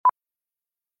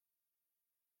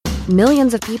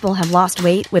Millions of people have lost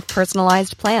weight with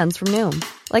personalized plans from Noom.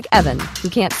 Like Evan, who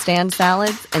can't stand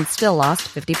salads and still lost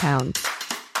 50 pounds.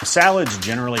 Salads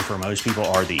generally for most people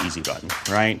are the easy button,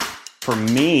 right? For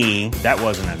me, that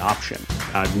wasn't an option.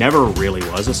 I never really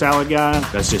was a salad guy.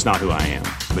 That's just not who I am.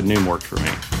 But Noom worked for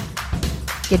me.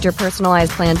 Get your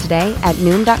personalized plan today at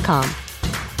Noom.com.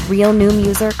 Real Noom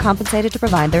user compensated to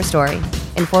provide their story.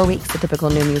 In 4 weeks, the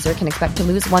typical Noom user can expect to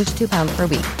lose 1 to 2 pounds per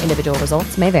week. Individual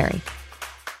results may vary.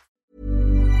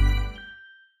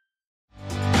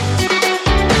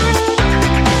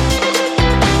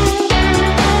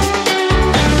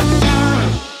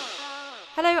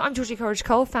 Hello, I'm Georgie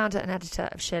Coleridge-Cole, founder and editor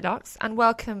of SheerLuxe, and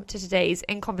welcome to today's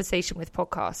In Conversation With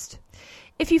podcast.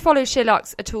 If you follow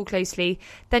SheerLuxe at all closely,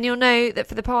 then you'll know that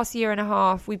for the past year and a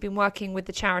half, we've been working with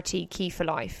the charity Key for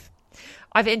Life.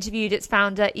 I've interviewed its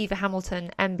founder, Eva Hamilton,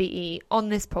 MBE, on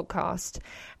this podcast,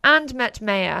 and met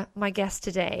Maya, my guest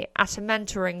today, at a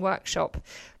mentoring workshop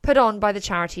put on by the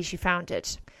charity she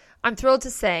founded. I'm thrilled to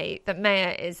say that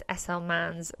Maya is SL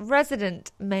Man's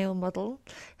resident male model,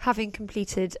 having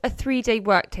completed a 3-day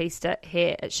work taster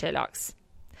here at SheerLuxe.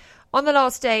 On the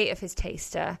last day of his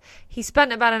taster, he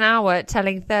spent about an hour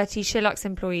telling 30 SheerLuxe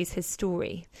employees his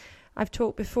story. I've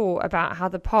talked before about how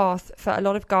the path for a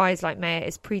lot of guys like Maya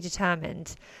is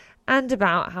predetermined, and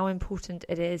about how important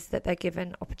it is that they're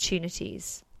given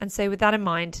opportunities. And so with that in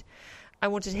mind, I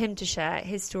wanted him to share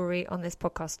his story on this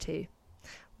podcast too.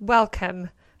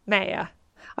 Welcome, Maya.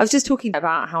 I was just talking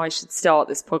about how I should start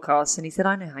this podcast, and he said,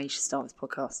 I know how you should start this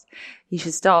podcast. You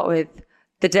should start with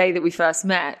the day that we first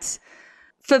met.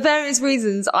 For various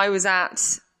reasons, I was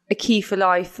at a Key for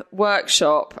Life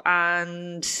workshop,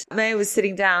 and Maya was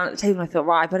sitting down at the table, and I thought,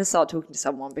 right, I better start talking to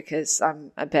someone because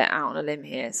I'm a bit out on a limb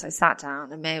here. So I sat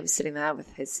down, and Maya was sitting there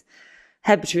with his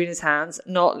head between his hands,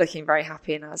 not looking very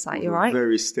happy. And I was like, you're right.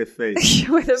 Very stiff face.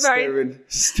 With a very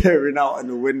staring out in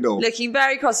the window. Looking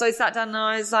very cross. So I sat down and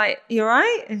I was like, you're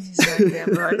right. And he's like, yeah,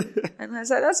 I'm right. And I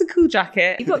was like, that's a cool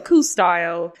jacket. You've got cool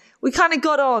style. We kind of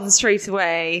got on straight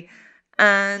away.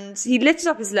 And he lifted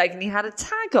up his leg and he had a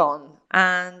tag on.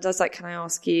 And I was like, can I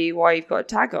ask you why you've got a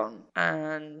tag on?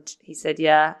 And he said,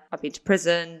 yeah, I've been to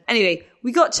prison. Anyway,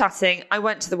 we got chatting. I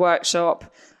went to the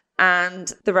workshop.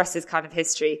 And the rest is kind of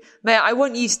history. Maya, I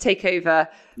want you to take over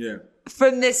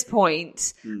from this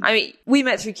point. I mean, we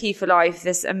met through Key for Life,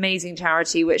 this amazing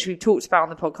charity, which we've talked about on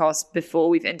the podcast before.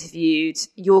 We've interviewed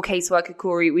your caseworker,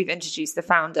 Corey. We've introduced the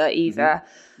founder, Eva.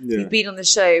 We've been on the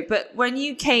show. But when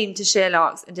you came to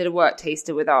SheerLuxe and did a work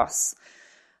taster with us,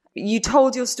 you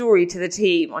told your story to the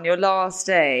team on your last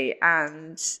day,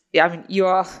 and yeah, I mean, you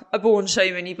are a born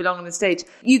showman, you belong on the stage.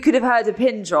 You could have heard a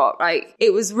pin drop. Like,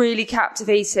 it was really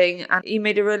captivating, and you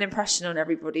made a real impression on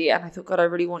everybody. And I thought, God, I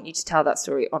really want you to tell that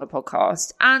story on a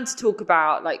podcast and to talk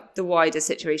about like the wider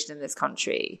situation in this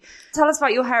country. Tell us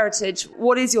about your heritage.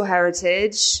 What is your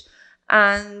heritage?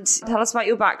 And tell us about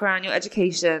your background, your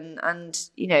education, and,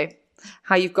 you know,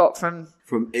 how you've got from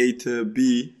A to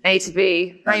B. A to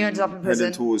B. Now you ended up in prison.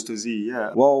 Heading towards to Z,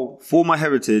 yeah. Well, for my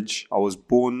heritage, I was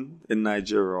born in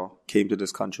Nigeria, came to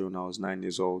this country when I was 9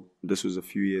 years old. This was a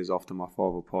few years after my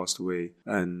father passed away.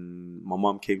 And my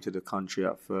mum came to the country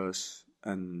at first,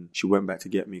 and she went back to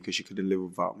get me because she couldn't live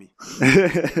without me.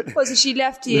 Well, so she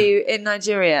left you in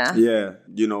Nigeria? Yeah.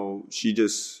 You know, she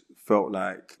just felt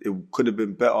like it could have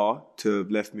been better to have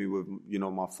left me with, you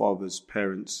know, my father's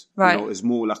parents. Right. You know, it's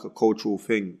more like a cultural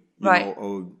thing. You right.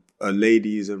 know, a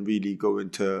lady isn't really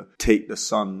going to take the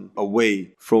son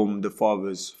away from the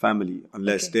father's family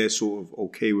unless they're sort of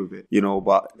okay with it, you know.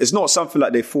 But it's not something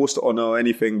like they forced it on her or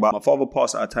anything. But my father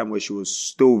passed at a time where she was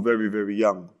still very, very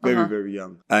young, very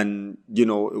young. And, you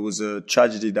know, it was a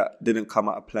tragedy that didn't come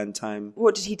at a planned time.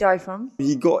 What did he die from?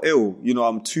 He got ill. You know,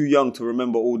 I'm too young to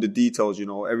remember all the details, you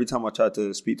know. Every time I try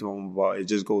to speak to him about it, it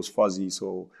just goes fuzzy.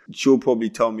 So she'll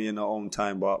probably tell me in her own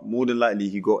time. But more than likely,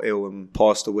 he got ill and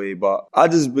passed away. But I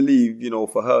just believe, you know,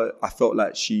 for her, I felt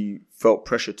like she felt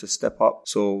pressure to step up.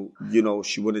 So, you know,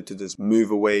 she wanted to just move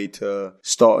away to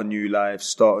start a new life,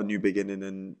 start a new beginning,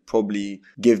 and probably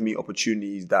give me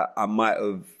opportunities that I might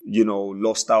have, you know,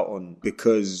 lost out on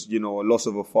because, you know, a loss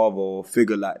of a father or a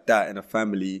figure like that in a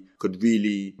family could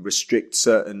really restrict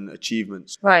certain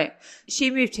achievements. Right.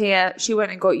 She moved here. She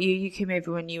went and got you. You came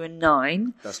over when you were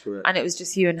 9. That's correct. And it was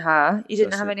just you and her. You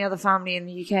didn't have any other family in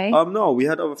the UK? No, we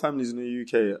had other families in the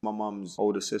UK. My mum's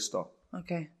older sister.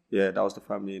 Okay. Yeah, that was the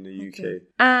family in the UK.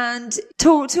 And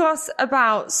talk to us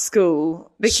about school,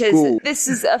 because this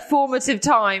is a formative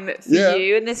time for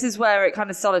you, and this is where it kind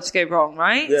of started to go wrong,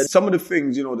 right? Yeah, some of the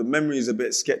things, you know, the memory is a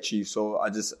bit sketchy, so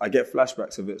I get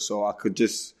flashbacks of it, so I could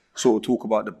just sort of talk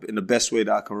about in the best way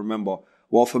that I can remember.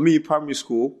 Well, for me, primary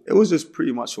school, it was just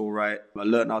pretty much all right. I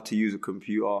learned how to use a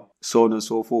computer, so on and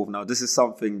so forth. Now, this is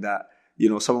something that, you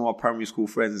know, some of my primary school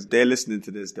friends, they're listening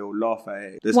to this, they'll laugh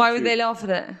at it. Why would they laugh at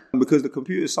it? Because the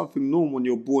computer is something normal when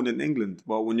you're born in England.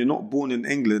 But when you're not born in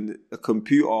England, a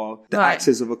computer, the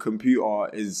access of a computer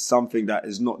is something that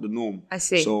is not the norm. I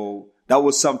see. So that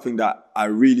was something that I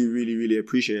really, really, really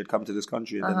appreciated coming to this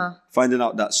country. And then finding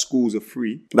out that schools are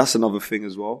free, that's another thing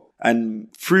as well.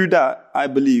 And through that, I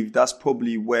believe that's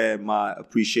probably where my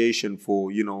appreciation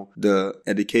for, you know, the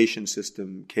education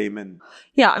system came in.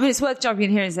 Yeah, I mean, it's worth jumping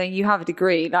in here and saying you have a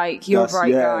degree, like you're a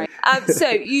bright guy.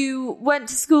 So you went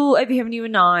to school over here when you were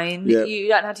 9. Yeah. You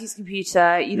learned how to use a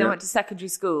computer. You then went to secondary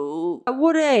school. At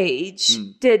what age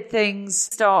did things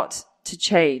start to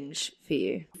change for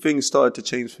you? Things started to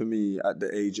change for me at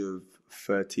the age of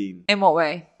 13. In what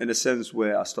way? In a sense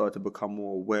where I started to become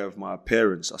more aware of my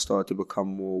appearance. I started to become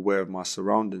more aware of my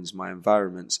surroundings, my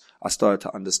environments. I started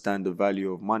to understand the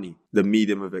value of money, the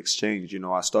medium of exchange. You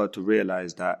know, I started to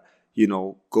realize that, you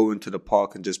know, going to the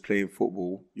park and just playing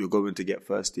football, you're going to get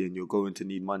thirsty and you're going to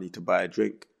need money to buy a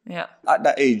drink. Yeah. At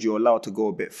that age, you're allowed to go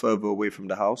a bit further away from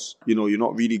the house. You know, you're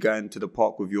not really going to the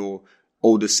park with your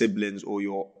older siblings or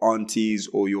your aunties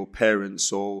or your parents.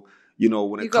 So, you know,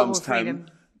 when it comes time,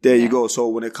 there you go. So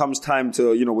when it comes time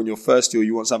to, you know, when you're thirsty or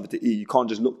you want something to eat, you can't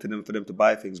just look to them for them to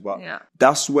buy things. But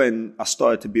that's when I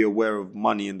started to be aware of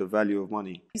money and the value of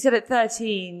money. You said at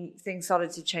 13, things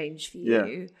started to change for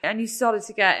you. And you started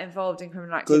to get involved in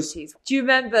criminal activities. Do you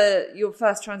remember your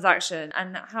first transaction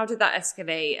and how did that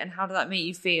escalate and how did that make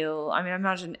you feel? I mean, I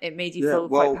imagine it made you feel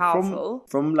quite powerful.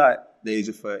 From like the age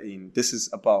of 13, this is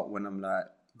about when I'm like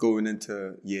going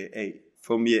into year 8.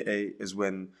 From year 8 is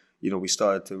when, you know, we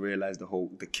started to realize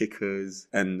the kickers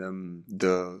and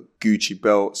the Gucci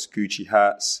belts, Gucci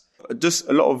hats, just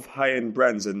a lot of high-end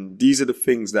brands. And these are the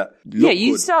things that look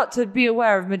you good. Start to be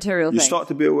aware of material things. You start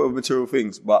to be aware of material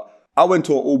things. But I went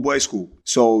to an all-boys school.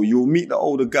 So you'll meet the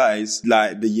older guys,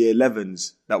 like the year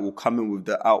 11s, that will come in with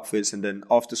the outfits. And then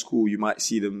after school, you might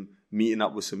see them meeting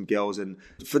up with some girls. And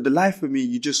for the life of me,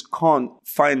 you just can't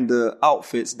find the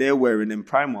outfits they're wearing in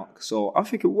Primark. So I'm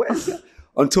thinking, where's that?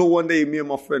 Until one day, me and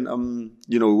my friend,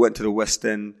 you know, we went to the West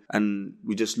End and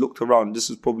we just looked around. This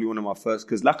was probably one of my first,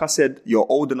 because like I said, you're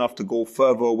old enough to go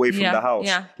further away from the house.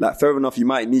 Yeah. Like further enough, you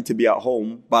might need to be at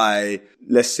home by,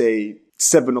 let's say,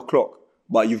 7 o'clock.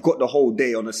 But you've got the whole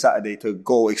day on a Saturday to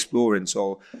go exploring.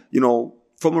 So, you know,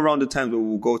 from around the time where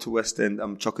we'll go to West End,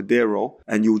 Chocadero,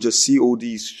 and you'll just see all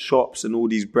these shops and all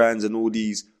these brands and all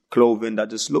these clothing that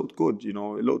just looked good, you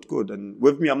know, it looked good. And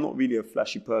with me, I'm not really a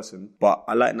flashy person, but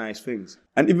I like nice things.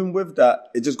 And even with that,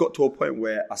 it just got to a point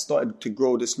where I started to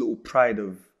grow this little pride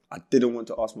of, I didn't want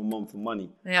to ask my mum for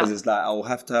money. Because it's like, I'll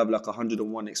have to have like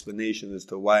 101 explanations as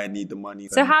to why I need the money.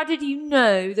 So how did you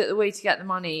know that the way to get the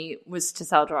money was to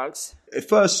sell drugs? It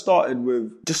first started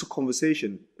with just a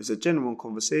conversation. It's a genuine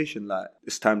conversation. Like,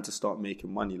 it's time to start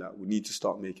making money. Like, we need to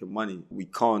start making money. We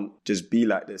can't just be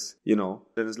like this, you know?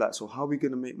 Then it's like, so how are we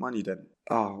going to make money then?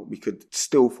 Oh, we could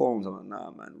steal phones. I'm like,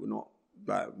 nah, man, we're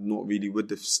not really with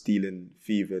the stealing,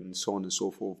 thieving, so on and so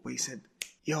forth. But he said,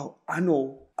 yo, I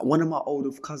know one of my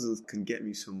older cousins can get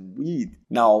me some weed.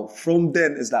 Now, from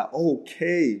then, it's like,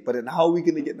 okay, but then how are we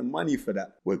going to get the money for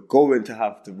that? We're going to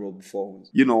have to rob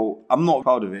phones. You know, I'm not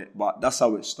proud of it, but that's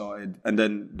how it started. And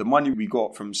then the money we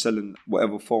got from selling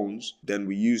whatever phones, then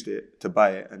we used it to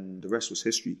buy it, and the rest was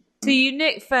history. So you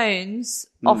nicked phones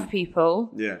off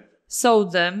people,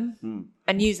 sold them,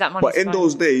 and used that money. But in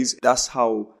those days, that's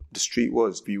how the street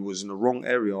was. If you was in the wrong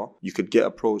area, you could get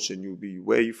approached and you'll be,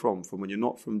 where are you from? From when you're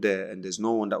not from there and there's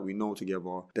no one that we know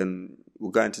together, then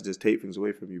we're going to just take things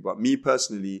away from you. But me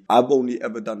personally, I've only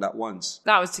ever done that once.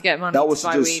 That was to get money. That was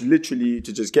to just literally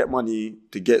to just get money,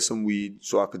 to get some weed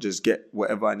so I could just get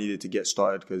whatever I needed to get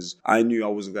started, because I knew I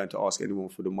wasn't going to ask anyone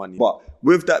for the money. But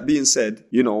with that being said,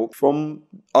 you know, from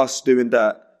us doing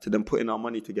that to then putting our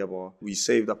money together, we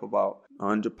saved up about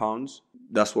 £100.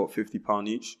 That's what, £50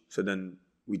 each. So then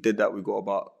we did that. We got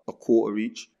about a quarter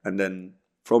each. And then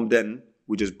from then,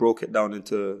 we just broke it down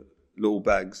into little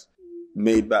bags,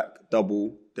 made back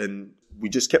double. Then we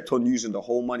just kept on using the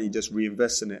whole money, just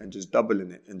reinvesting it and just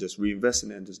doubling it and just reinvesting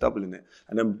it and just doubling it.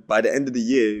 And then by the end of the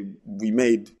year, we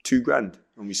made $2,000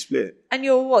 and we split it. And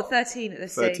you're what, 13 at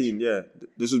this stage? 13, yeah.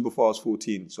 This was before I was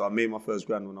 14. So I made my first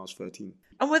grand when I was 13.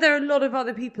 And were there a lot of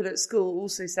other people at school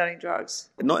also selling drugs?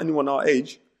 Not anyone our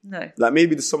age. No. Like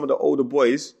maybe some of the older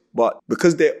boys, but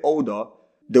because they're older,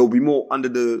 they'll be more under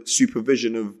the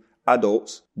supervision of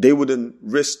adults. They wouldn't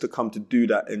risk to come to do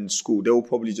that in school. They'll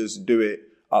probably just do it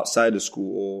outside of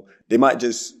school, or they might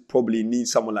just probably need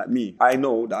someone like me. I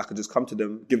know that I could just come to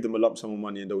them, give them a lump sum of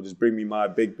money, and they'll just bring me my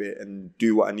big bit and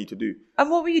do what I need to do. And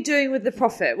what were you doing with the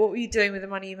profit? What were you doing with the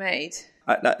money you made?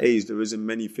 At that age, there isn't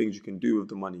many things you can do with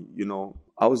the money. You know,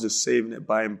 I was just saving it,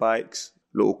 buying bikes,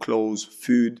 little clothes,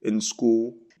 food in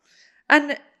school.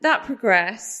 And that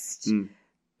progressed.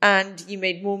 And you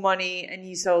made more money and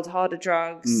you sold harder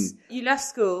drugs. You left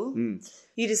school.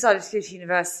 You decided to go to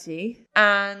university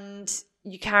and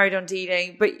you carried on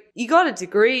dealing. But you got a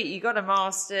degree. You got a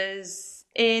master's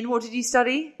in, what did you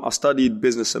study? I studied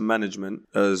business and management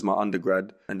as my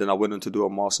undergrad. And then I went on to do a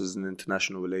master's in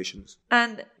international relations.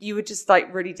 And you were just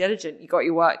like really diligent. You got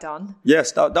your work done.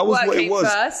 Yes, that was what it was.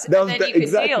 First, that and was then you could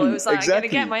exactly, deal. It was like, exactly. I'm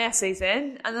going to get my essays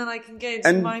in and then I can go to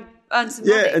earn some money.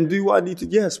 Yeah, and do what I need to.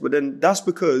 Yes, but then that's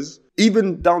because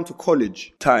even down to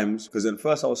college times, because then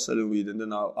first I was selling weed and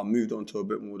then I moved on to a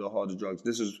bit more of the harder drugs.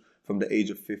 This was from the age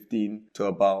of 15 to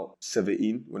about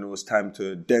 17 when it was time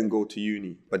to then go to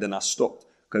uni. But then I stopped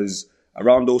because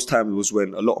around those times was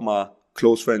when a lot of my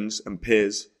close friends and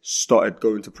peers started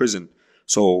going to prison.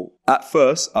 So at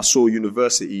first I saw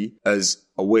university as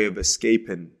a way of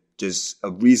escaping, just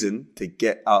a reason to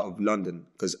get out of London,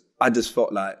 because I just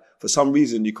felt like for some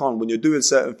reason you can't, when you're doing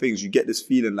certain things, you get this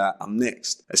feeling like I'm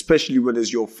next, especially when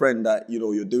it's your friend that, you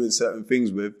know, you're doing certain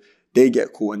things with. They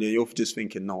get caught and then you're just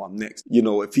thinking, no, I'm next. You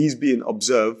know, if he's being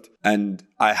observed and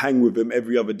I hang with him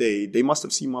every other day, they must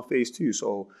have seen my face too.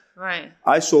 So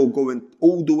I saw going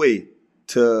all the way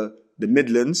to the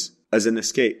Midlands as an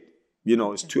escape. You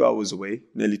know, it's 2 hours away,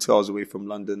 nearly 2 hours away from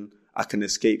London. I can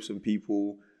escape some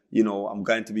people. You know, I'm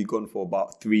going to be gone for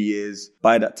about 3 years.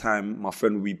 By that time, my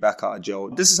friend will be back out of jail.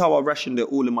 This is how I rationed it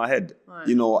all in my head. Right.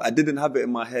 You know, I didn't have it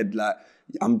in my head like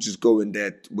I'm just going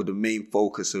there with the main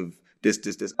focus of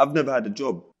this. I've never had a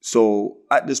job. So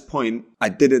at this point, I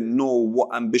didn't know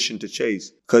what ambition to chase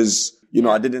because, you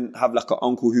know, I didn't have like an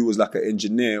uncle who was like an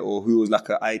engineer or who was like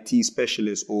an IT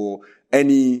specialist or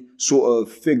any sort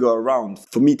of figure around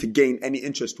for me to gain any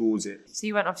interest towards it. So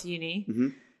you went off to uni. Mm-hmm.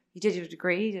 You did your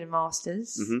degree, you did a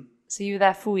master's. Mm-hmm. So you were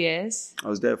there 4 years. I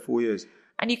was there 4 years.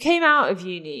 And you came out of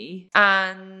uni,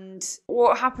 and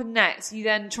what happened next? You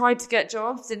then tried to get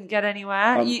jobs, didn't get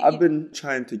anywhere. I've been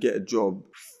trying to get a job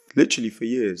literally for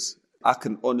years. I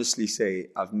can honestly say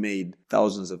I've made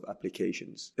thousands of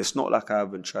applications. It's not like I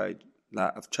haven't tried.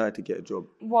 Like, I've tried to get a job.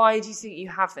 Why do you think you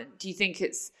haven't? Do you think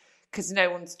it's because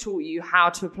no one's taught you how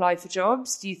to apply for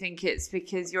jobs? Do you think it's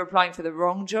because you're applying for the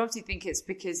wrong jobs? Do you think it's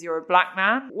because you're a black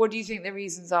man? What do you think the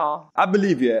reasons are? I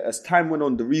believe, as time went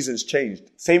on, the reasons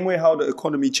changed. Same way how the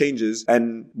economy changes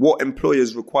and what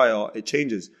employers require, it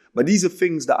changes. But these are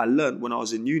things that I learned when I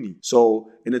was in uni. So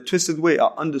in a twisted way, I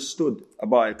understood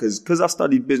about it because I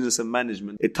studied business and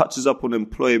management. It touches up on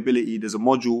employability. There's a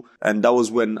module, and that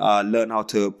was when I learned how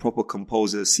to proper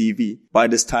compose a CV. By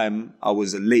this time, I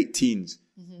was late teens.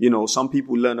 You know, some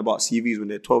people learn about CVs when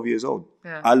they're 12 years old.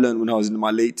 Yeah. I learned when I was in my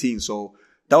late teens. So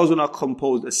that was when I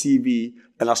composed a CV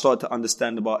and I started to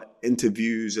understand about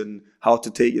interviews and how to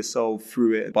take yourself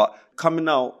through it. But coming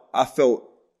out, I felt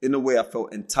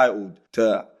entitled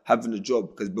to having a job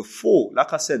because before,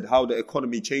 like I said, how the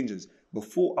economy changes.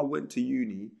 Before I went to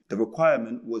uni, the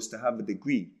requirement was to have a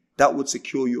degree. That would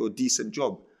secure you a decent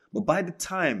job. But by the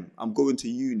time I'm going to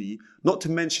uni, not to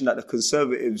mention that the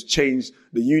Conservatives changed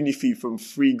the uni fee from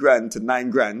 $3,000 to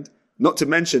 $9,000, not to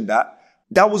mention that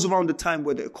was around the time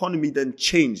where the economy then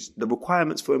changed. The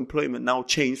requirements for employment now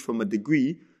changed from a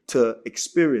degree to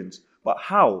experience. But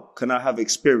how can I have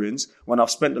experience when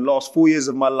I've spent the last 4 years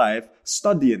of my life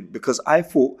studying? Because I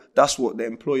thought that's what the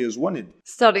employers wanted.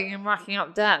 Studying and racking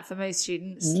up debt for most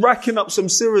students. Racking up some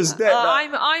serious debt.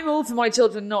 I'm all for my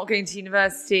children not going to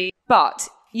university, but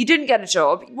you didn't get a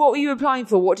job. What were you applying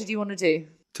for? What did you want to do?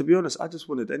 To be honest, I just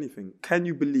wanted anything. Can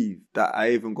you believe that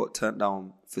I even got turned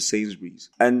down for Sainsbury's?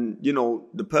 And, you know,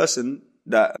 the person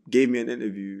that gave me an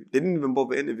interview, they didn't even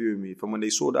bother interviewing me. From when they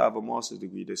saw that I have a master's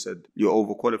degree, they said, you're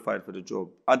overqualified for the job.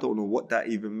 I don't know what that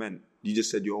even meant. You just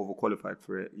said you're overqualified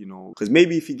for it, you know. Because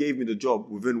maybe if he gave me the job,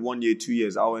 within 1 year, 2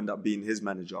 years, I'll end up being his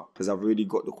manager because I've already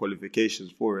got the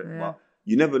qualifications for it. Yeah. But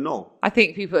you never know. I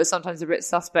think people are sometimes a bit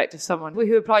suspect of someone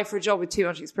who applied for a job with too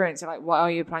much experience. They're like, why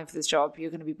are you applying for this job? You're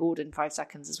going to be bored in 5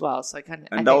 seconds as well. So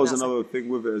And that was another thing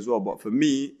with it as well. But for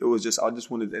me, it was I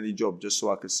just wanted any job just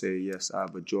so I could say, yes, I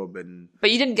have a job. But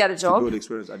you didn't get a job. To build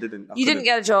experience. I didn't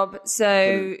get a job.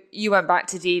 So you went back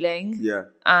to dealing. Yeah.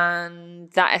 And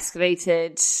that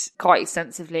escalated quite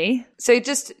extensively. So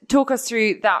just talk us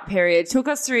through that period. Talk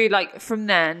us through like from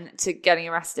then to getting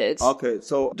arrested. Okay.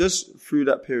 So just through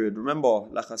that period, remember,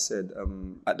 like I said,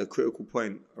 at the critical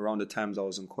point around the times I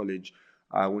was in college,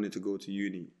 I wanted to go to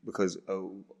uni because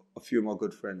a few of my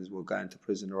good friends were going to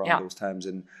prison around those times,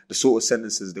 and the sort of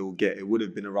sentences they will get, it would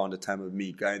have been around the time of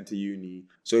me going to uni.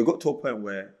 So it got to a point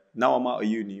where now I'm out of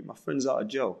uni, my friend's out of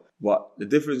jail. But the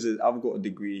difference is I've got a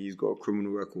degree, he's got a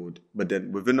criminal record. But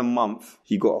then within a month,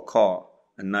 he got a car,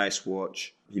 a nice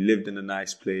watch. He lived in a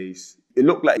nice place. It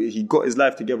looked like he got his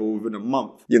life together within a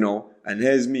month, you know. And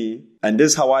here's me. And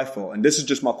this is how I felt. And this is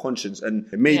just my conscience. And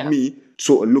it made me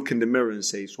sort of look in the mirror and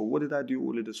say, so what did I do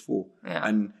all of this for? Yeah.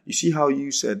 And you see how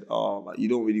you said, you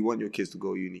don't really want your kids to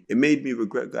go uni. It made me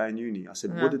regret going uni. I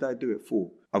said, what did I do it for?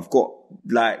 I've got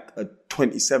like a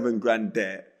 27 grand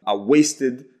debt. I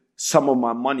wasted some of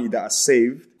my money that I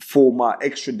saved for my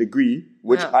extra degree,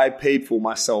 which I paid for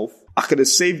myself. I could have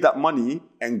saved that money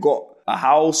and got a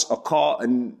house, a car,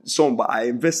 and so on. But I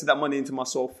invested that money into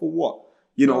myself for what?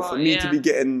 You know, for me to be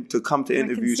to come to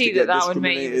interviews, to get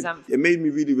discriminated. It made me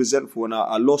really resentful. And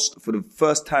I lost, for the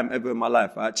first time ever in my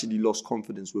life, I actually lost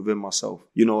confidence within myself.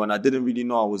 You know, and I didn't really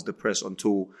know I was depressed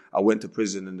until I went to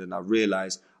prison. And then I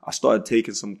realized I started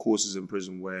taking some courses in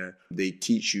prison where they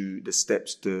teach you the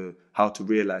steps to how to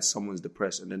realize someone's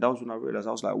depressed. And then that was when I realized,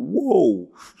 I was like, whoa,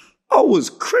 I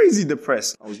was crazy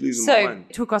depressed. I was losing my mind.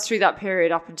 So talk us through that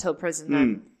period up until prison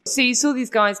then. So you saw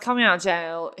these guys coming out of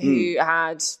jail who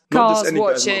had cars,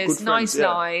 watches, nice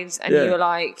lives, and you were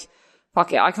like,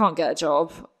 fuck it, I can't get a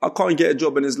job. I can't get a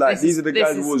job. And it's like, these are the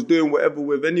guys who was doing whatever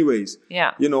with anyways.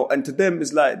 Yeah. You know, and to them,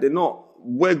 it's like,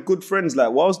 we're good friends.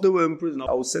 Like, whilst they were in prison,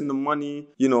 I would send them money,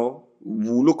 you know,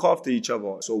 we'll look after each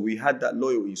other. So we had that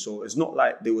loyalty. So it's not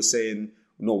like they were saying,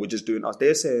 no, we're just doing us.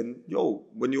 They're saying, yo,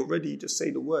 when you're ready, just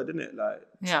say the word, innit? Like,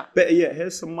 better yet,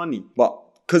 here's some money. But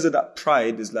because of that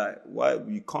pride, it's like, why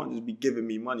you can't just be giving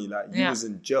me money? Like, you was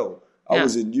in jail. I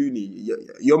was in uni.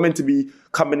 You're meant to be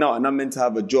coming out and I'm meant to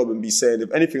have a job and be saying,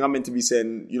 if anything, I'm meant to be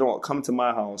saying, you know what, come to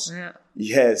my house.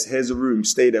 Here's a room,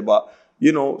 stay there. But,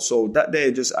 you know, so that day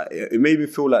it made me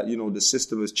feel like, you know, the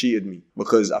system has cheated me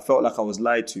because I felt like I was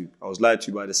lied to. I was lied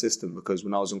to by the system because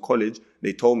when I was in college,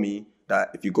 they told me that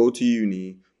if you go to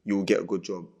uni, you will get a good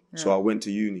job. So I went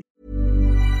to uni.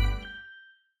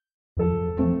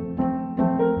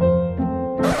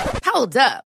 Hold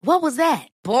up. What was that?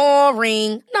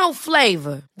 Boring. No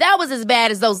flavor. That was as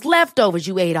bad as those leftovers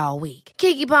you ate all week.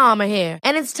 Keke Palmer here.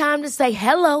 And it's time to say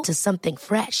hello to something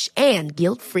fresh and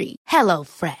guilt-free. Hello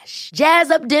Fresh.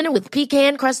 Jazz up dinner with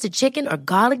pecan-crusted chicken or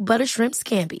garlic butter shrimp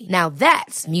scampi. Now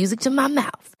that's music to my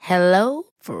mouth. Hello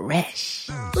Fresh.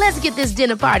 Let's get this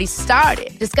dinner party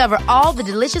started. Discover all the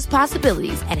delicious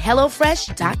possibilities at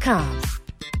HelloFresh.com.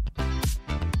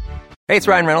 Hey, it's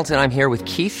Ryan Reynolds, and I'm here with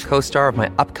Keith, co-star of my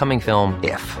upcoming film,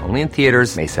 If, only in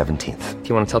theaters May 17th. Do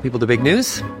you want to tell people the big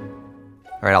news?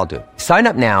 All right, I'll do it. Sign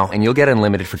up now and you'll get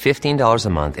unlimited for $15 a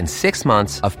month and 6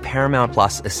 months of Paramount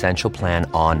Plus Essential Plan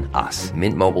on us.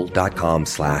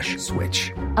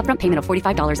 MintMobile.com/switch. Upfront payment of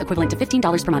 $45 equivalent to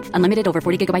 $15 per month. Unlimited over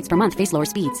 40 gigabytes per month. Face lower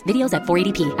speeds. Videos at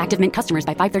 480p. Active Mint customers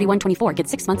by 531.24 get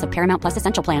 6 months of Paramount Plus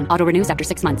Essential Plan. Auto renews after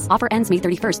 6 months. Offer ends May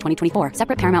 31st, 2024.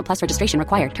 Separate Paramount Plus registration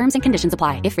required. Terms and conditions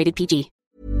apply if rated PG.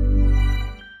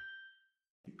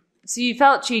 So you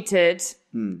felt cheated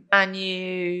and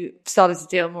you started to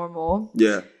deal more and more.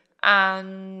 Yeah.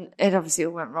 And it obviously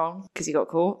all went wrong because you got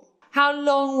caught. How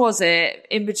long was it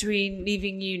in between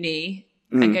leaving uni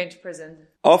and going to prison?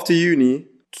 After uni,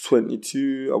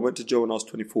 22, I went to jail when I was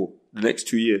 24. The next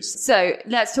 2 years. So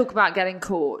let's talk about getting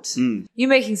caught. You're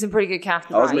making some pretty good cash.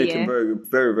 I was making very,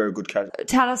 very, very good cash.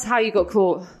 Tell us how you got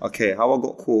caught. Okay, how I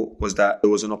got caught was that there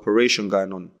was an operation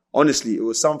going on. Honestly, it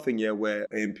was something, where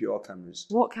ANPR cameras.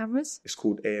 What cameras? It's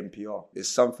called ANPR. It's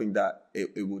something that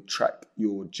it will track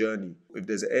your journey. If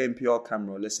there's an ANPR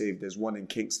camera, let's say if there's one in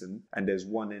Kingston and there's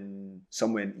one in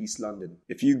somewhere in East London.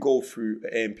 If you go through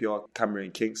an ANPR camera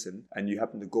in Kingston and you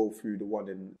happen to go through the one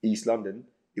in East London,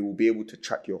 it will be able to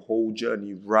track your whole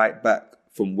journey right back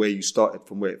from where you started,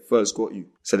 from where it first got you.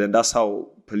 So then that's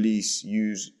how police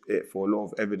use it for a lot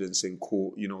of evidence in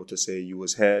court, to say you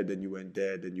was here, then you went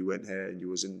there, then you went here, and you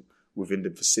was within the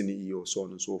vicinity or so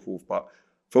on and so forth. But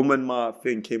from when my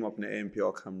thing came up in the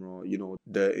ANPR camera,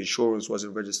 the insurance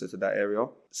wasn't registered to that area.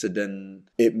 So then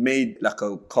it made like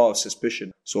a car of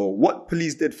suspicion. So what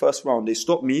police did first round, they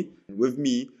stopped me. With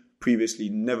me previously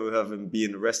never having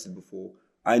been arrested before,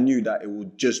 I knew that it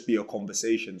would just be a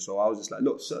conversation. So I was just like,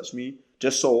 look, search me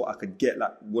just so I could get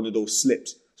like one of those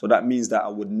slips. So that means that I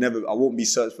won't be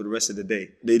searched for the rest of the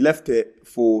day. They left it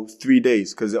for 3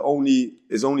 days because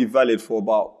it's only valid for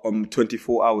about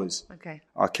 24 hours. Okay.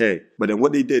 But then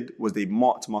what they did was they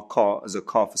marked my car as a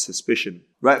car for suspicion.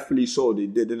 Rightfully so, they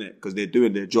did, innit? Because they're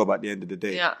doing their job at the end of the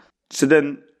day. Yeah. So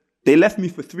then they left me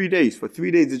for 3 days. For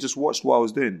 3 days, they just watched what I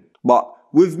was doing. But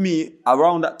with me,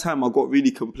 around that time, I got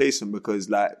really complacent because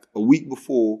like a week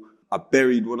before, I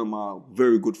buried one of my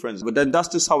very good friends. But then that's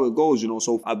just how it goes, you know.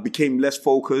 So I became less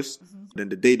focused. Then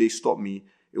the day they stopped me,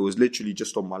 it was literally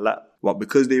just on my lap. But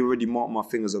because they already marked my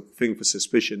thing as a thing for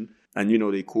suspicion, and, you know,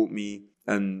 they caught me,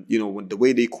 and, you know, when the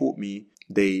way they caught me,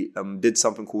 they did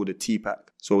something called a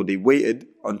T-pack. So they waited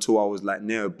until I was like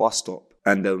near a bus stop,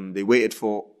 and they waited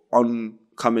for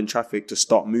oncoming traffic to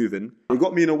start moving. It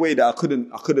got me in a way that I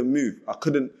couldn't move. I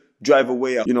couldn't drive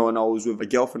away, you know, and I was with a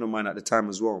girlfriend of mine at the time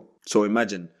as well. So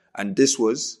imagine. And this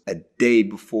was a day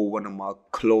before one of my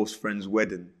close friends'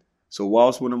 wedding. So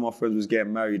whilst one of my friends was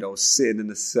getting married, I was sitting in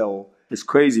a cell. It's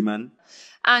crazy, man.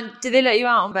 And did they let you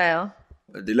out on bail?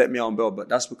 They let me out on bail, but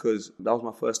that's because that was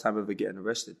my first time ever getting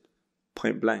arrested.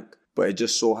 Point blank. But it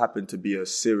just so happened to be a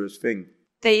serious thing.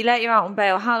 They let you out on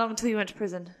bail. How long until you went to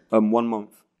prison? 1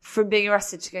 month. From being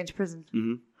arrested to going to prison?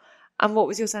 Mm-hmm. And what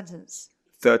was your sentence?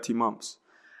 30 months.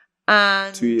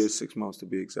 And 2 years, 6 months to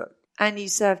be exact. And you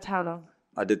served how long?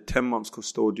 I did 10 months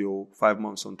custodial, 5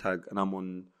 months on tag, and I'm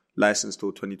on license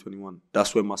till 2021.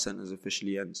 That's when my sentence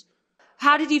officially ends.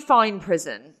 How did you find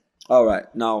prison? All right.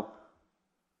 Now,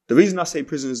 the reason I say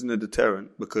prison isn't a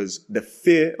deterrent, because the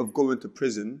fear of going to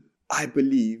prison, I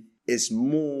believe, is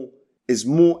more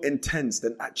intense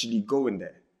than actually going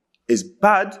there. It's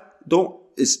bad.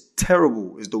 It's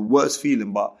terrible. It's the worst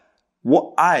feeling. But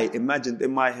what I imagined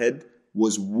in my head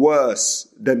was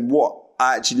worse than what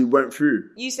I actually went through.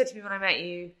 You said to me when I met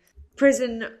you,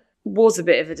 prison was a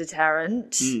bit of a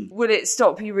deterrent. Would it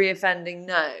stop you reoffending?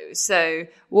 No. So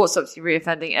what stops you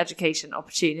reoffending? Education,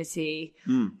 opportunity,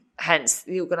 hence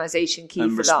the organisation Key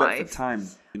and for respect Life. For time.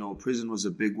 You know, prison was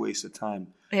a big waste of time.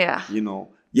 Yeah. You know,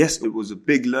 yes, it was a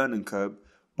big learning curve,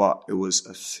 but it was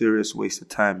a serious waste of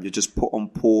time. You're just put on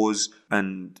pause,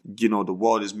 and, you know, the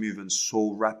world is moving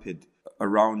so rapid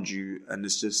around you, and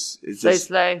it's just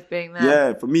slow being there.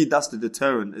 Yeah, for me, that's the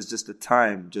deterrent. It's just the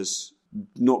time, just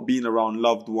not being around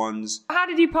loved ones. How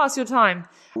did you pass your time?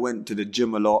 I went to the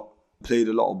gym a lot, played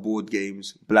a lot of board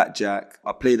games, blackjack.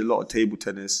 I played a lot of table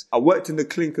tennis. I worked in the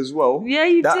clink as well. Yeah,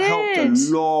 you did. That helped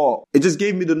a lot. It just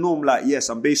gave me the norm, like, yes,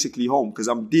 I'm basically home because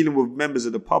I'm dealing with members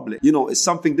of the public. You know, it's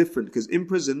something different because in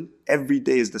prison, every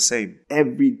day is the same.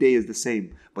 Every day is the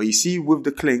same. But you see, with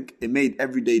the clink, it made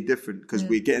every day different because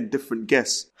we're getting different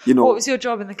guests. You know, what was your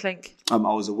job in the clink? I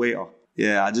was a waiter.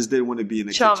 Yeah, I just didn't want to be in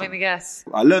the Charming kitchen. the guests.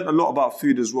 I learned a lot about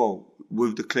food as well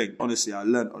with the clink. Honestly, I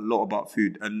learned a lot about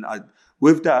food. And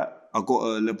with that, I got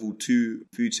a level 2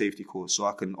 food safety course so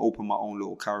I can open my own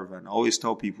little caravan. I always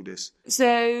tell people this.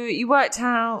 So you worked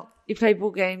out, you played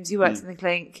ball games, you worked in the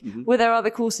clink. Mm-hmm. Were there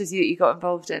other courses that you got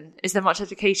involved in? Is there much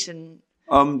education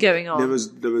going on?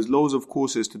 There was loads of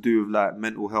courses to do with like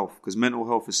mental health, because mental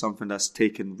health is something that's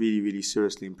taken really, really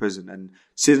seriously in prison. And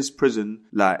since prison,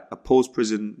 like a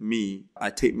post-prison me, I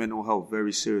take mental health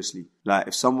very seriously. Like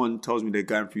if someone tells me they're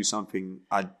going through something,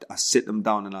 I sit them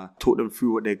down and I talk them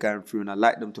through what they're going through, and I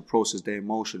like them to process their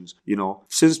emotions. You know,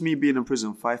 since me being in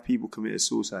prison, 5 people committed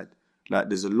suicide. Like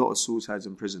there's a lot of suicides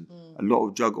in prison, a lot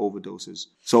of drug overdoses.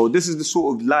 So this is the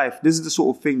sort of life, this is the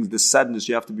sort of things, the sadness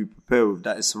you have to be prepared with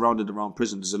that is surrounded around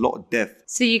prison. There's a lot of death.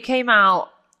 So you came out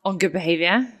on good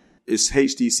behaviour? It's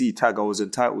HDC tag. I was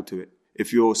entitled to it.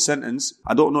 If you're sentenced,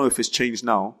 I don't know if it's changed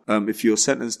now. If you're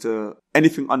sentenced to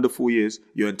anything under 4 years,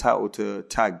 you're entitled to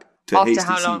tag to After HDC.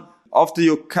 how long? After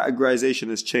your categorization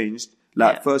has changed.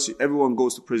 Like first, everyone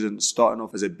goes to prison starting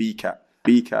off as a BCAT.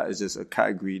 BCAT is just a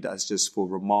category that's just for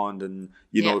remand, and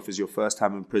you know, if it's your first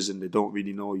time in prison, they don't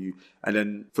really know you. And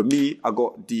then for me, I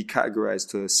got decategorized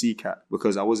to CCAT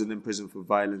because I wasn't in prison for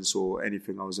violence or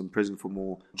anything. I was in prison for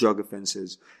more drug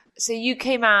offences. So you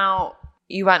came out,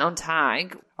 you went on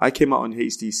tag. I came out on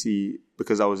HDC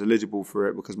because I was eligible for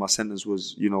it because my sentence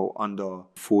was, you know, under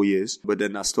 4 years. But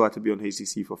then I still had to be on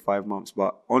HDC for 5 months.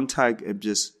 But on tag,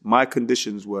 my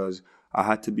conditions was I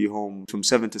had to be home from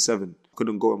 7 to 7.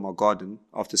 Couldn't go in my garden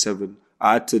after 7.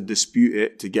 I had to dispute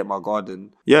it to get my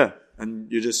garden. Yeah.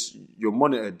 And you're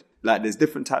monitored. Like there's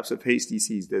different types of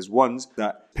HDCs. There's ones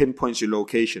that pinpoints your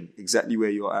location, exactly where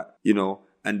you're at, you know,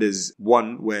 and there's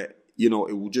one where, you know,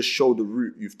 it will just show the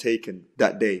route you've taken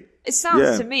that day. It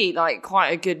sounds to me like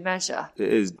quite a good measure.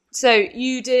 It is. So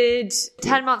you did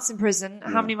 10 months in prison.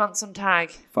 How many months on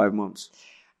tag? 5 months.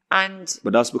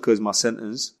 But that's because my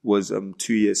sentence was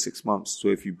 2 years, 6 months. So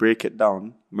if you break it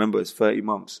down, remember it's 30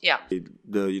 months. Yeah.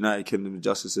 The United Kingdom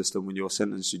justice system, when you're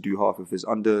sentenced, you do half. If it's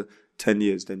under 10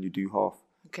 years, then you do half.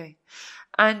 Okay.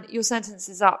 And your sentence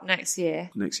is up next year?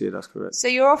 Next year, that's correct. So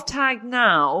you're off tag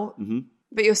now. Mm-hmm.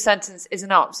 But your sentence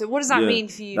isn't up. So what does that mean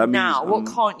for you now? What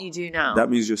can't you do now? That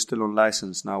means you're still on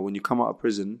license now. When you come out of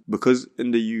prison, because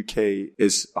in the UK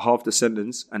it's half the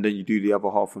sentence and then you do the other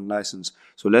half on license.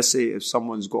 So let's say if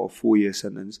someone's got a 4-year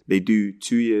sentence, they do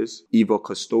 2 years, either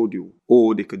custodial,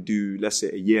 or they could do, let's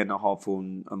say, 1.5 years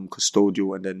on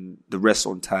custodial and then the rest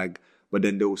on tag. But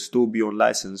then they will still be on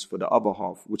license for the other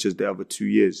half, which is the other 2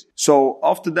 years. So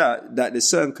after that there's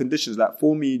certain conditions. Like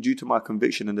for me, due to my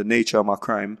conviction and the nature of my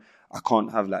crime, I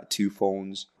can't have like 2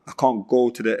 phones. I can't go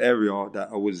to the area that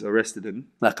I was arrested in.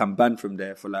 Like I'm banned from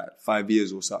there for like 5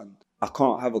 years or something. I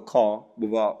can't have a car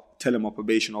without telling my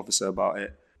probation officer about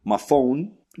it. My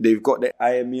phone, they've got the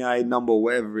IMEI number,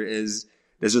 whatever it is.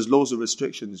 There's just loads of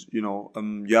restrictions, you know.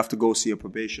 You have to go see a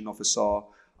probation officer.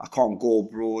 I can't go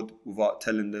abroad without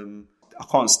telling them. I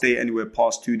can't stay anywhere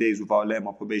past 2 days without letting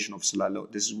my probation officer like,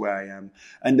 look, this is where I am.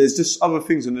 And there's just other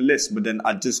things on the list, but then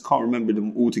I just can't remember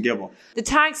them all together. The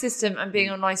tag system and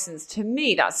being on license, to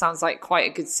me, that sounds like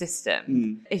quite a good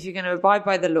system. If you're going to abide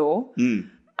by the law and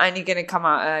you're going to come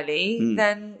out early,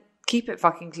 then keep it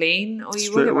fucking clean or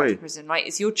you will go back to prison, right?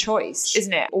 It's your choice,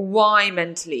 isn't it? Why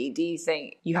mentally do you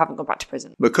think you haven't gone back to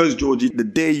prison? Because, Georgie, the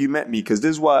day you met me, because this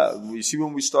is why, you see,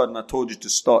 when we started and I told you to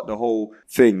start the whole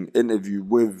interview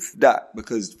with that,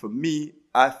 because for me,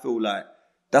 I feel like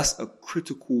that's a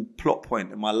critical plot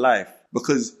point in my life.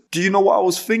 Because do you know what I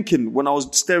was thinking when I was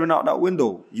staring out that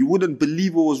window? You wouldn't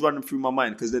believe what was running through my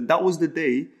mind, because then that was the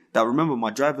day that, remember,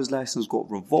 my driver's license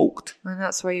got revoked. And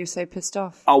that's why you're so pissed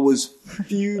off. I was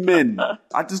fuming.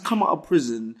 I just come out of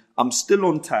prison. I'm still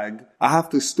on tag. I have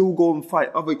to still go and fight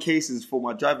other cases for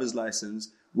my driver's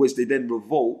license, which they then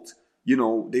revoked. You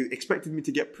know, they expected me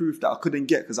to get proof that I couldn't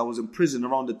get because I was in prison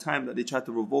around the time that they tried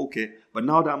to revoke it. But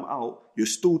now that I'm out, you're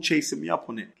still chasing me up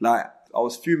on it. Like, I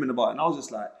was fuming about it. And I was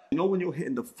just like, you know, when you're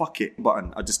hitting the fuck it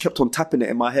button, I just kept on tapping it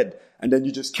in my head. And then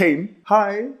you just came,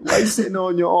 hi, why are you sitting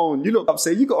on your own? You look up,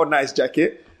 say, you got a nice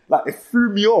jacket. Like, it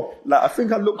threw me off. Like, I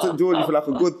think I looked at Georgie for like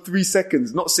a good 3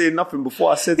 seconds, not saying nothing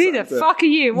before I said something. Who the fuck are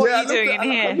you? What are you doing in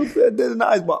here? I looked at it dead in the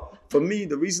eyes, but for me,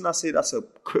 the reason I say that's a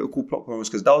critical plot point is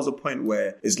because that was a point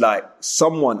where it's like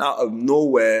someone out of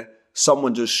nowhere,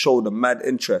 someone just showed a mad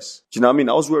interest. Do you know what I mean?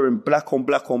 I was wearing black on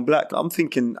black on black. I'm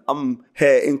thinking I'm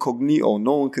here incognito.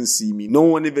 No one can see me. No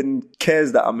one even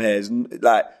cares that I'm here. It's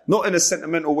like, not in a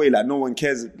sentimental way, like no one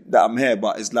cares that I'm here,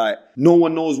 but it's like no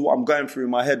one knows what I'm going through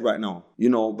in my head right now, you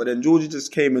know? But then Georgie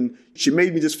just came and she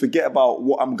made me just forget about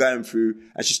what I'm going through.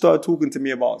 And she started talking to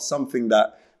me about something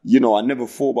that, you know, I never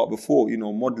thought about before, you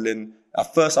know, modeling.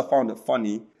 At first I found it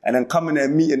funny. And then coming there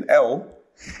and meeting Elle,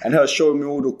 and her showing me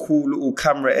all the cool little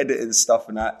camera editing stuff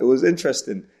and that. It was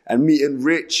interesting. And meeting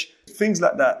Rich, things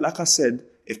like that. Like I said,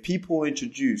 if people are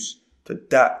introduced to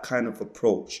that kind of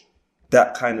approach,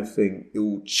 that kind of thing, it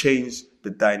will change the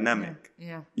dynamic.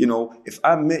 Yeah. You know, if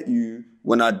I met you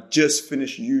when I just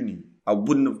finished uni, I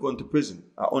wouldn't have gone to prison.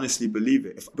 I honestly believe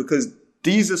it. Because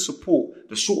these are support,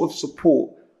 the sort of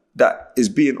support that is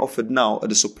being offered now are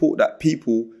the support that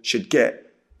people should get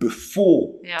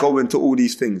before going to all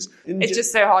these things. It's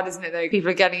just so hard, isn't it, though? People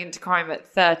are getting into crime at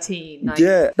 13. Like.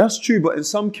 Yeah, that's true. But in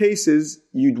some cases,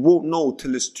 you won't know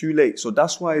till it's too late. So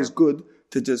that's why it's good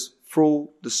to just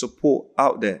throw the support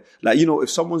out there. Like, you know, if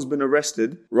someone's been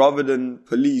arrested, rather than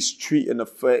police treating a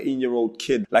 13-year-old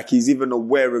kid like he's even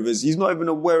aware of he's not even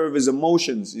aware of his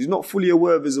emotions. He's not fully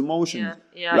aware of his emotions.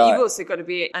 Yeah. Like, you've also got to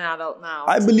be an adult now.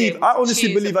 I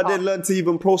honestly believe I didn't learn to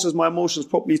even process my emotions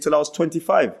properly till I was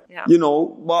 25. Yeah. You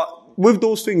know, but with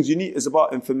those things, it's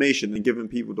about information and giving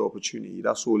people the opportunity.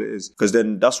 That's all it is. Because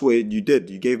then that's what you did.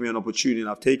 You gave me an opportunity and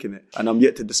I've taken it. And I'm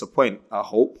yet to disappoint, I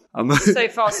hope. So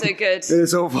far, so good.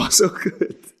 So far, so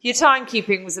good. Your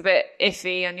timekeeping was a bit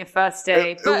iffy on your first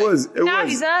day. It was. Now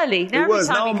he's early. Now every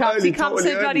time he comes, he comes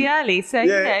so bloody early. So,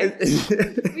 yeah, you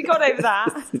know, we got over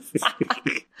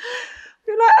that.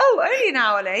 You're like, oh, only an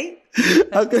hour late.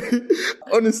 Okay.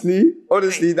 Honestly,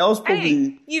 that was probably...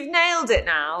 Hey, you've nailed it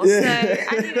now. Yeah.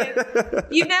 So, and, you know,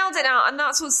 you've nailed it now. And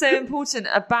that's what's so important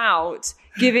about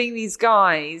giving these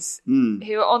guys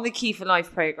who are on the Key for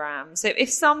Life program. So if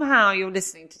somehow you're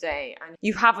listening today and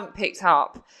you haven't picked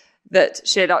up that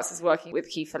SheerLuxe is working with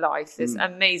Key for Life, this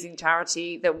amazing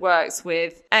charity that works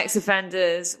with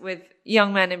ex-offenders, with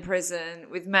young men in prison,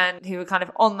 with men who are kind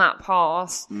of on that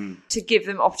path to give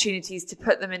them opportunities to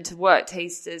put them into work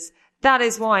tasters. That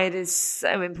is why it is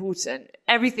so important.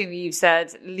 Everything that you've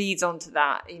said leads on to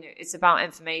that. You know, it's about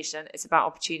information, it's about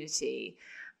opportunity.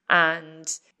 And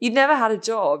you'd never had a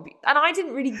job. And I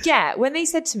didn't really get, when they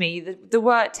said to me, the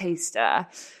work taster,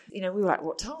 we were like,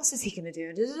 what task is he going to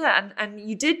do? And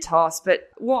you did tasks, but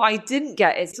what I didn't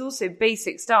get is also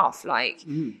basic stuff. Like,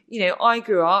 I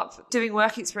grew up doing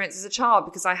work experience as a child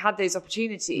because I had those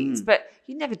opportunities, but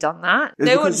you'd never done that. It's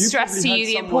no one because you stressed to probably you had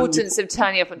the someone importance of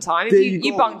turning up on time. There If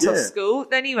you go, bunked off yeah. school,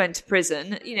 then you went to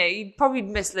prison. You probably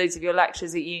missed loads of your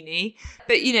lectures at uni.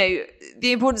 But,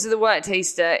 the importance of the work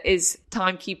taster is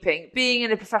timekeeping, being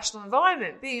in a professional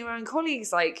environment, being around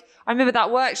colleagues. Like, I remember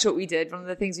that workshop we did, one of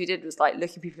the things we did was like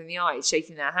looking people in the eyes,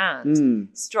 shaking their hand,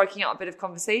 striking out a bit of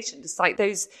conversation, just like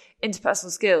those interpersonal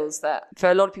skills that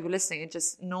for a lot of people listening are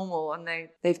just normal, and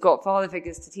they've got father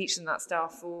figures to teach them that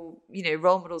stuff, or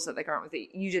role models that they grow up with that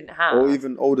you didn't have, or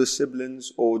even older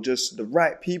siblings, or just the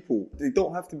right people. They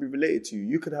don't have to be related to you.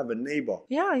 You could have a neighbor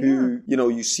who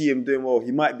you see him doing well.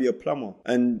 He might be a plumber,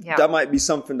 and that might be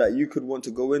something that you could want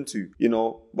to go into,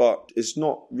 but it's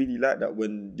not really like that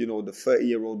when the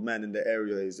 30-year-old man in the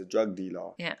area is a drug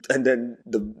dealer, and then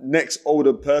the next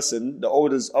older person, the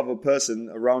oldest other person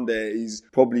around there, is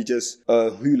probably just a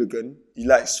hooligan. He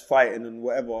likes fighting and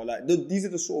whatever. Like, these are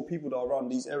the sort of people that are around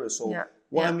these areas. So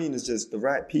what I mean is just the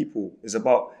right people is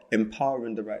about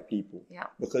empowering the right people. Yeah.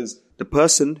 Because the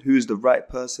person who is the right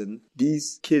person,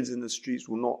 these kids in the streets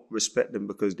will not respect them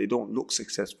because they don't look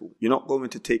successful. You're not going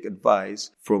to take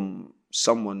advice from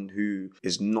someone who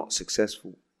is not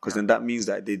successful, because then that means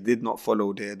that they did not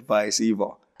follow their advice either.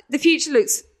 The future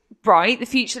looks bright. The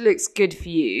future looks good for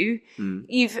you.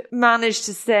 You've managed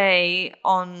to stay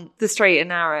on the straight and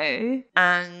narrow,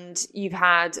 and you've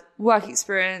had work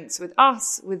experience with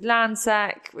us, with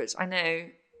Landsec, which I know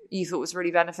you thought was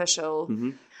really beneficial.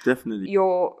 Definitely.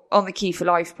 You're on the Key for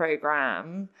Life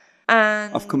program.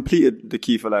 And I've completed the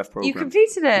Key for Life program. You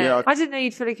completed it? Yeah. I didn't know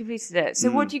you'd fully completed it.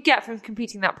 So what do you get from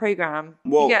completing that program?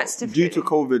 Well, you get a certificate. due to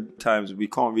COVID times, we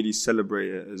can't really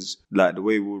celebrate it as like the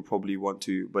way we would probably want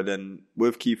to. But then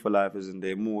with Key for Life,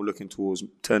 they're more looking towards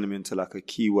turning him into like a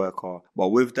key worker. But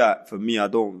with that, for me, I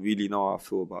don't really know how I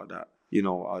feel about that.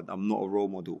 I'm not a role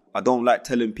model. I don't like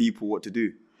telling people what to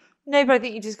do. No, but I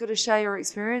think you just got to share your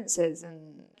experiences,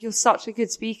 and you're such a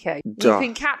good speaker. You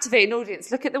can captivate an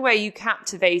audience. Look at the way you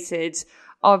captivated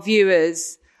our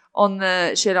viewers on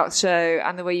the Sherlock show,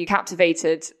 and the way you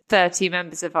captivated 30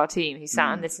 members of our team who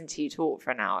sat and listened to you talk for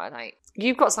an hour. Like,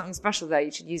 you've got something special there.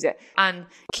 You should use it. And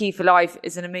Key for Life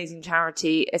is an amazing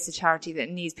charity. It's a charity that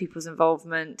needs people's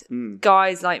involvement.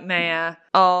 Guys like Maya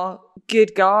are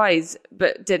good guys,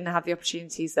 but didn't have the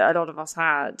opportunities that a lot of us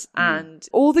had. And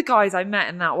all the guys I met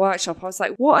in that workshop, I was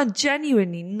like, what a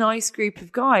genuinely nice group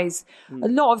of guys. A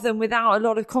lot of them without a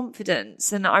lot of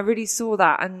confidence. And I really saw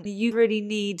that. And you really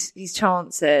need these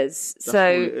chances. That's all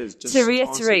it is, just to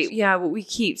reiterate, chances. what we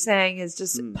keep saying is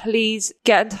just please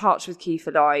get in touch with Key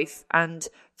for Life and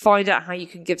find out how you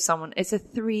can give someone. It's a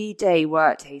 3-day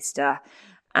work taster,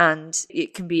 and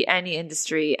it can be any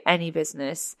industry, any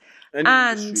business.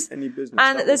 Any business.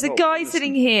 And there's a guy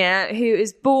sitting here who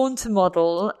is born to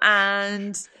model,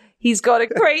 and he's got a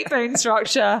great bone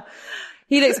structure.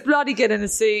 He looks bloody good in a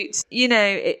suit.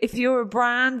 If you're a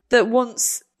brand that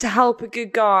wants to help a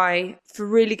good guy for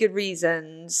really good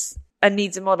reasons and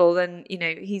needs a model, then,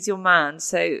 he's your man.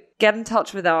 So get in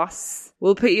touch with us.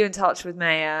 We'll put you in touch with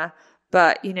Maya.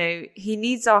 But, he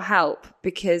needs our help,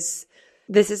 because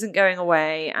this isn't going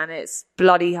away, and it's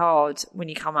bloody hard when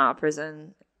you come out of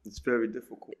prison. It's very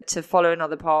difficult to follow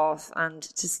another path and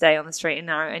to stay on the straight and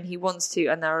narrow. And he wants to,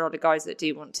 and there are a lot of guys that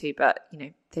do want to, but,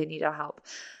 they need our help.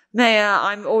 Maya,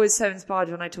 I'm always so inspired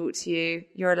when I talk to you.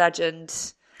 You're a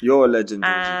legend. You're a legend.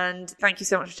 And thank you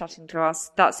so much for chatting to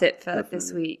us. That's it for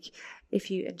this week. If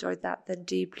you enjoyed that, then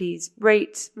do please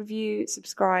rate, review,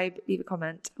 subscribe, leave a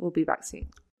comment. We'll be back soon.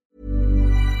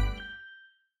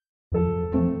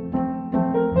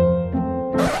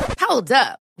 Hold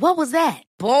up. What was that?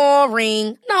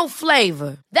 Boring. No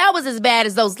flavor. That was as bad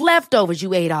as those leftovers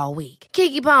you ate all week.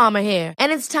 Keke Palmer here.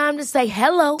 And it's time to say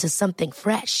hello to something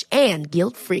fresh and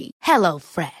guilt-free. Hello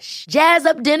Fresh. Jazz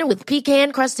up dinner with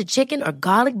pecan-crusted chicken or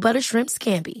garlic butter shrimp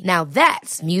scampi. Now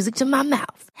that's music to my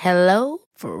mouth. Hello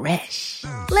Fresh.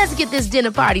 Let's get this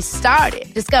dinner party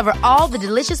started. Discover all the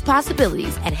delicious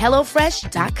possibilities at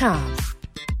HelloFresh.com.